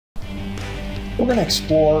We're going to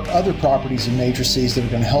explore other properties of matrices that are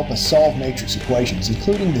going to help us solve matrix equations,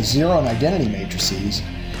 including the zero and identity matrices,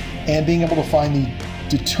 and being able to find the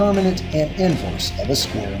determinant and inverse of a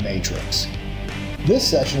square matrix. This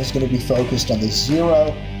session is going to be focused on the zero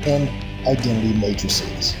and identity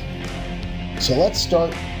matrices. So let's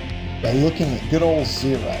start by looking at good old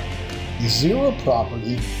zero. The zero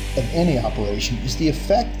property of any operation is the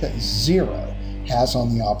effect that zero has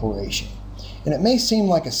on the operation. And it may seem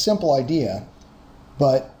like a simple idea,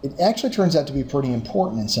 but it actually turns out to be pretty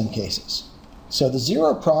important in some cases. So the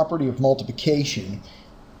zero property of multiplication,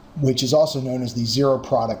 which is also known as the zero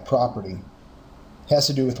product property, has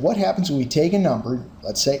to do with what happens when we take a number,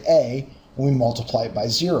 let's say A, and we multiply it by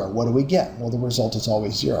zero. What do we get? Well, the result is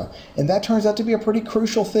always zero. And that turns out to be a pretty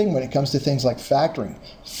crucial thing when it comes to things like factoring,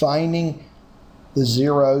 finding the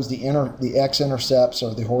zeros, the x-intercepts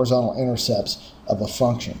or the horizontal intercepts of a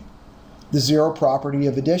function. The zero property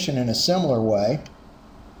of addition in a similar way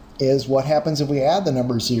is what happens if we add the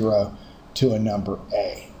number 0 to a number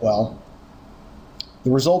A. Well,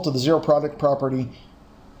 the result of the zero product property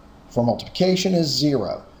for multiplication is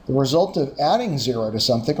 0. The result of adding 0 to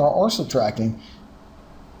something or subtracting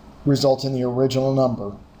results in the original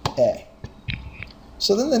number A.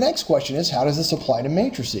 So then the next question is, how does this apply to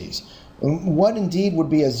matrices? What indeed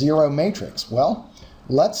would be a zero matrix? Well,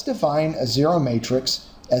 let's define a zero matrix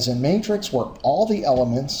as a matrix where all the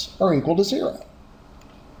elements are equal to 0.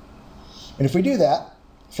 And if we do that,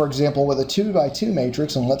 for example, with a 2 by 2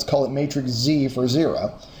 matrix, and let's call it matrix Z for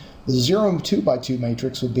 0, the 0 2 by 2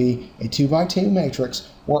 matrix would be a 2 by 2 matrix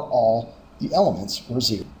where all the elements were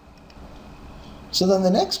 0. So then the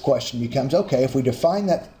next question becomes, okay, if we define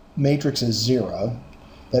that matrix as 0,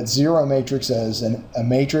 that zero matrix as a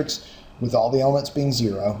matrix with all the elements being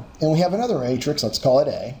 0, and we have another matrix, let's call it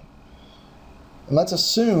A, and let's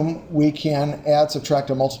assume we can add, subtract,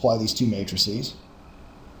 and multiply these two matrices,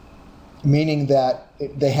 meaning that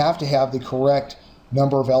they have to have the correct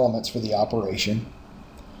number of elements for the operation.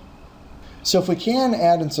 So if we can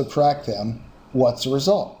add and subtract them, what's the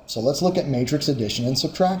result? So let's look at matrix addition and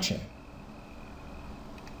subtraction.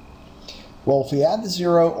 Well, if we add the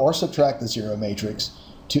 0 or subtract the 0 matrix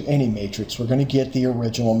to any matrix, we're going to get the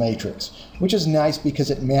original matrix, which is nice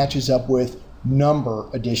because it matches up with number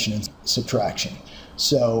addition and subtraction.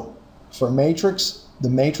 So for matrix, the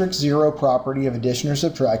matrix 0 property of addition or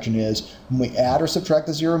subtraction is when we add or subtract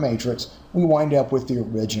the 0 matrix, we wind up with the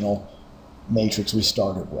original matrix we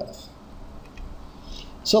started with.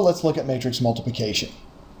 So let's look at matrix multiplication.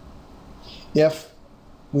 If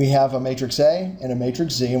we have a matrix A and a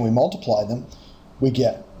matrix Z and we multiply them, we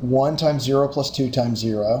get 1 times 0 plus 2 times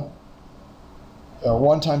 0, or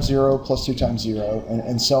 1 times 0 plus 2 times 0,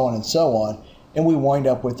 and so on, and we wind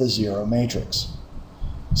up with the 0 matrix.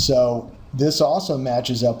 So this also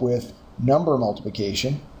matches up with number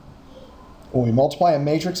multiplication. When we multiply a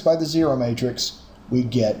matrix by the 0 matrix, we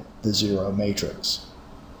get the 0 matrix.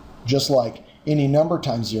 Just like any number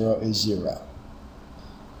times 0 is 0.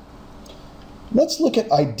 Let's look at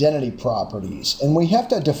identity properties, and we have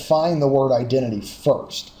to define the word identity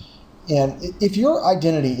first. And if your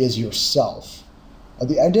identity is yourself,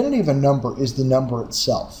 the identity of a number is the number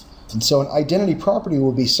itself. And so an identity property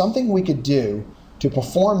will be something we could do to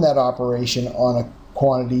perform that operation on a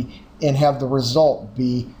quantity and have the result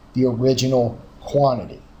be the original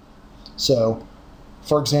quantity. So,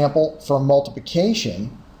 for example, for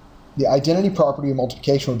multiplication, the identity property of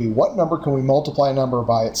multiplication would be what number can we multiply a number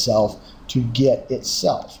by itself to get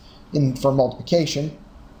itself. And for multiplication,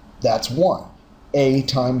 that's 1. A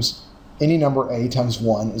times any number A times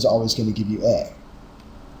 1 is always going to give you A.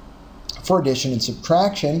 For addition and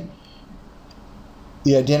subtraction,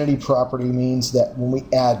 the identity property means that when we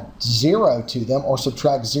add 0 to them or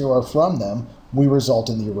subtract 0 from them, we result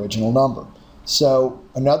in the original number. So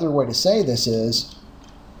another way to say this is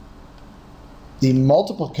the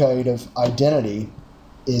multiplicative identity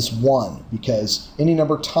is 1 because any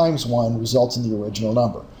number times 1 results in the original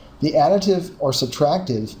number. The additive or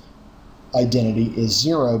subtractive identity is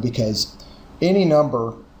 0 because any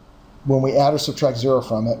number, when we add or subtract 0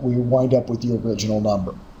 from it, we wind up with the original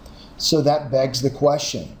number. So that begs the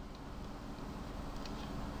question,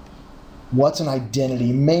 what's an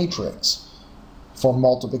identity matrix for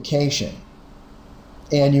multiplication?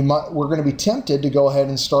 And we're going to be tempted to go ahead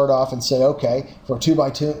and start off and say, okay, for 2 by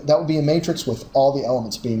 2, that would be a matrix with all the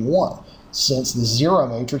elements being 1. Since the 0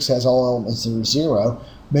 matrix has all elements that are 0,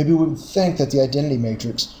 maybe we would think that the identity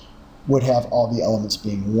matrix would have all the elements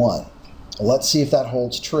being 1. Let's see if that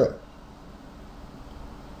holds true.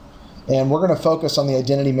 And we're going to focus on the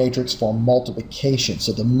identity matrix for multiplication,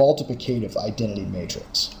 so the multiplicative identity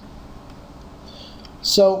matrix.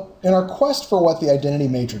 So in our quest for what the identity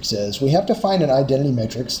matrix is, we have to find an identity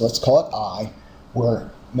matrix, let's call it I,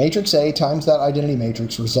 where matrix A times that identity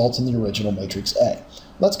matrix results in the original matrix A.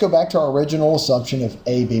 Let's go back to our original assumption of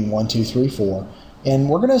A being 1, 2, 3, 4, and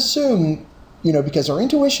we're going to assume, because our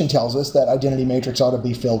intuition tells us that identity matrix ought to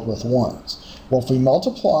be filled with 1s. Well, if we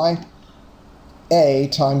multiply A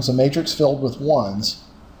times a matrix filled with 1s,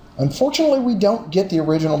 unfortunately we don't get the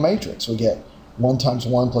original matrix. We get 1 times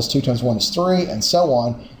 1 plus 2 times 1 is 3, and so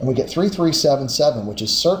on, and we get 3, 3, 7, 7, which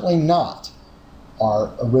is certainly not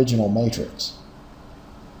our original matrix.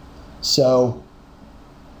 So,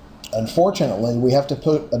 unfortunately, we have to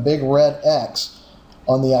put a big red X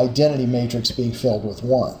on the identity matrix being filled with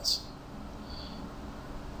 1s.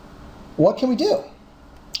 What can we do?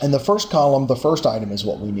 In the first column, the first item is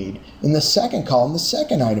what we need. In the second column, the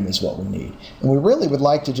second item is what we need. And we really would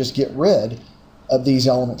like to just get rid of these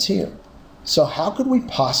elements here. So how could we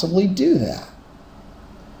possibly do that?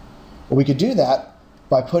 Well, we could do that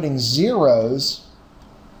by putting zeros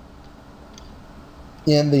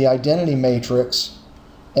in the identity matrix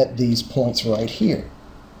at these points right here.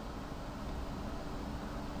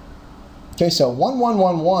 Okay, so 1, 1,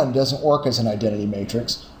 1, 1 doesn't work as an identity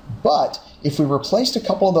matrix, but if we replaced a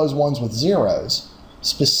couple of those ones with zeros,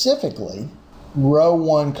 specifically row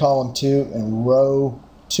 1, column 2, and row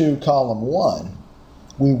 2, column 1,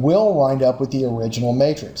 we will wind up with the original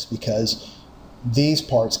matrix because these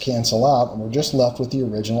parts cancel out and we're just left with the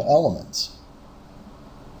original elements.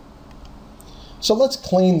 So let's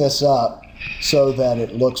clean this up so that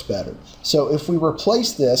it looks better. So if we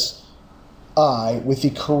replace this I with the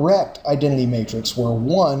correct identity matrix where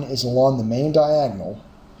 1 is along the main diagonal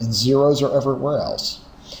and zeros are everywhere else,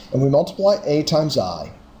 and we multiply A times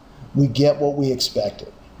I, we get what we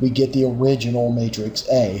expected. We get the original matrix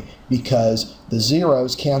A because the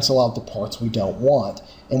zeros cancel out the parts we don't want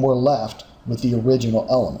and we're left with the original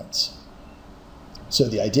elements. So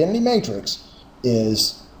the identity matrix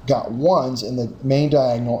is got 1s in the main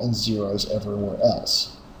diagonal and zeros everywhere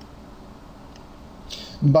else.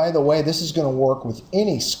 By the way, this is going to work with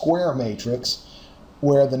any square matrix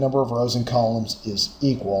where the number of rows and columns is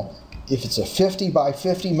equal. If it's a 50 by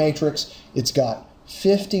 50 matrix, it's got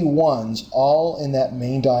 50 1s all in that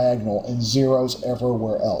main diagonal and zeros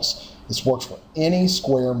everywhere else. This works for any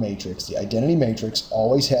square matrix. The identity matrix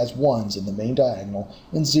always has 1s in the main diagonal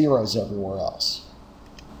and zeros everywhere else.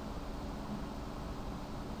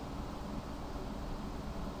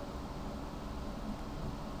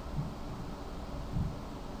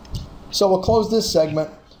 So we'll close this segment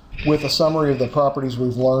with a summary of the properties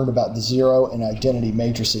we've learned about the zero and identity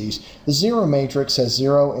matrices. The zero matrix has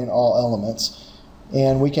 0 in all elements,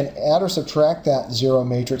 and we can add or subtract that 0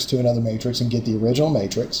 matrix to another matrix and get the original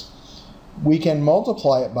matrix. We can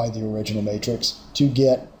multiply it by the original matrix to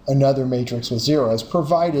get another matrix with zeros,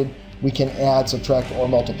 provided we can add, subtract, or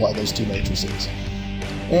multiply those two matrices.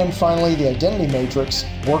 And finally, the identity matrix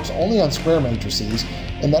works only on square matrices,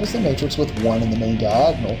 and that is the matrix with 1 in the main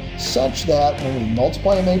diagonal, such that when we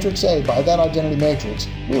multiply a matrix A by that identity matrix,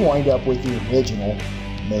 we wind up with the original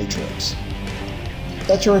matrix.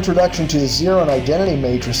 That's your introduction to the zero and identity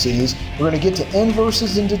matrices. We're going to get to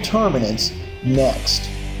inverses and determinants next,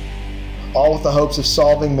 all with the hopes of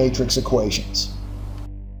solving matrix equations.